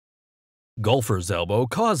Golfer's elbow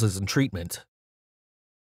causes and treatment.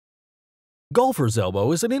 Golfer's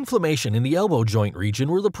elbow is an inflammation in the elbow joint region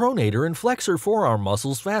where the pronator and flexor forearm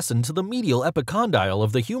muscles fasten to the medial epicondyle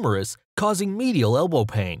of the humerus, causing medial elbow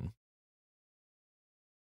pain.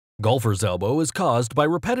 Golfer's elbow is caused by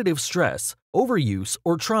repetitive stress, overuse,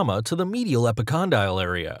 or trauma to the medial epicondyle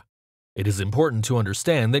area. It is important to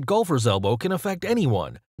understand that golfer's elbow can affect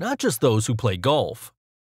anyone, not just those who play golf.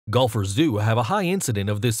 Golfers do have a high incidence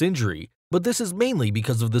of this injury, but this is mainly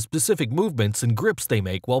because of the specific movements and grips they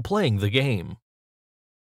make while playing the game.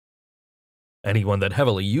 Anyone that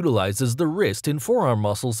heavily utilizes the wrist and forearm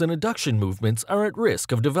muscles in adduction movements are at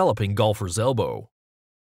risk of developing golfer's elbow.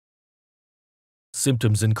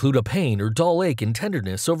 Symptoms include a pain or dull ache and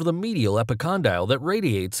tenderness over the medial epicondyle that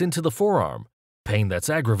radiates into the forearm, pain that's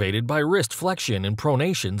aggravated by wrist flexion and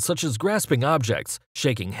pronation such as grasping objects,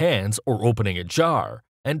 shaking hands, or opening a jar,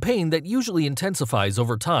 and pain that usually intensifies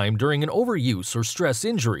over time during an overuse or stress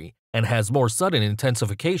injury and has more sudden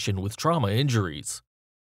intensification with trauma injuries.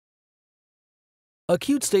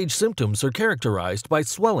 Acute stage symptoms are characterized by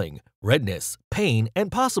swelling, redness, pain,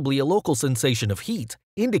 and possibly a local sensation of heat,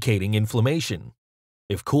 indicating inflammation.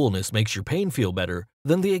 If coolness makes your pain feel better,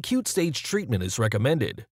 then the acute stage treatment is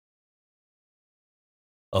recommended.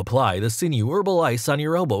 Apply the Sinew Herbal Ice on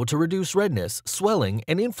your elbow to reduce redness, swelling,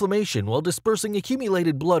 and inflammation while dispersing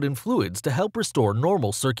accumulated blood and fluids to help restore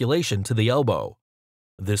normal circulation to the elbow.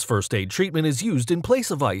 This first aid treatment is used in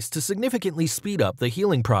place of ice to significantly speed up the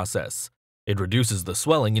healing process. It reduces the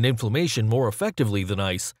swelling and inflammation more effectively than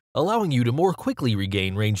ice, allowing you to more quickly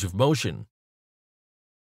regain range of motion.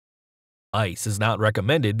 Ice is not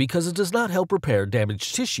recommended because it does not help repair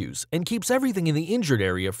damaged tissues and keeps everything in the injured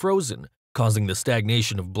area frozen, causing the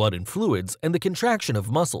stagnation of blood and fluids and the contraction of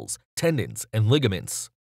muscles, tendons, and ligaments.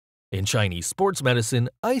 In Chinese sports medicine,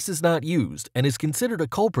 ice is not used and is considered a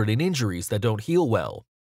culprit in injuries that don't heal well.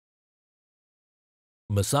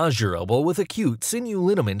 Massage your elbow with acute sinew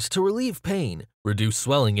liniment to relieve pain, reduce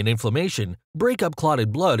swelling and inflammation, break up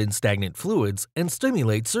clotted blood and stagnant fluids, and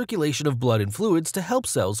stimulate circulation of blood and fluids to help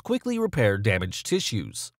cells quickly repair damaged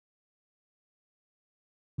tissues.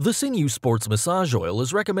 The Sinew Sports Massage Oil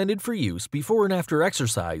is recommended for use before and after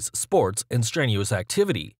exercise, sports, and strenuous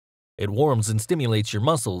activity. It warms and stimulates your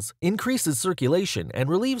muscles, increases circulation, and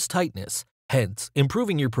relieves tightness, hence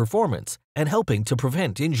improving your performance and helping to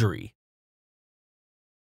prevent injury.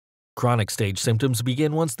 Chronic stage symptoms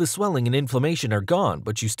begin once the swelling and inflammation are gone,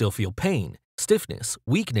 but you still feel pain, stiffness,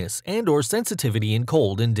 weakness, and/or sensitivity in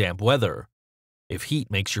cold and damp weather. If heat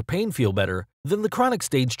makes your pain feel better, then the chronic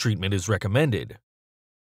stage treatment is recommended.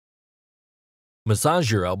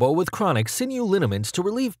 Massage your elbow with chronic sinew liniment to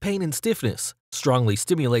relieve pain and stiffness, strongly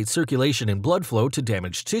stimulate circulation and blood flow to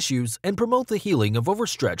damaged tissues, and promote the healing of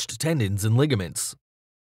overstretched tendons and ligaments.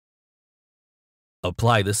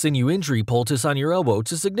 Apply the sinew injury poultice on your elbow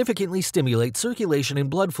to significantly stimulate circulation and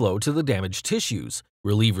blood flow to the damaged tissues,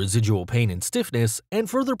 relieve residual pain and stiffness, and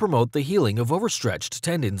further promote the healing of overstretched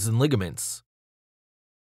tendons and ligaments.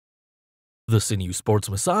 The Sinew Sports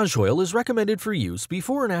Massage Oil is recommended for use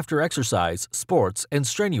before and after exercise, sports, and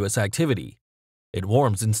strenuous activity. It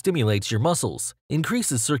warms and stimulates your muscles,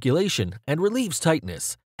 increases circulation, and relieves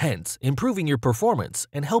tightness, hence improving your performance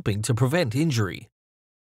and helping to prevent injury.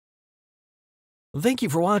 Thank you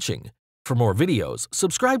for watching. For more videos,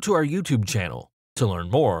 subscribe to our YouTube channel. To learn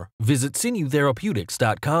more, visit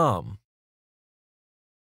sinewtherapeutics.com.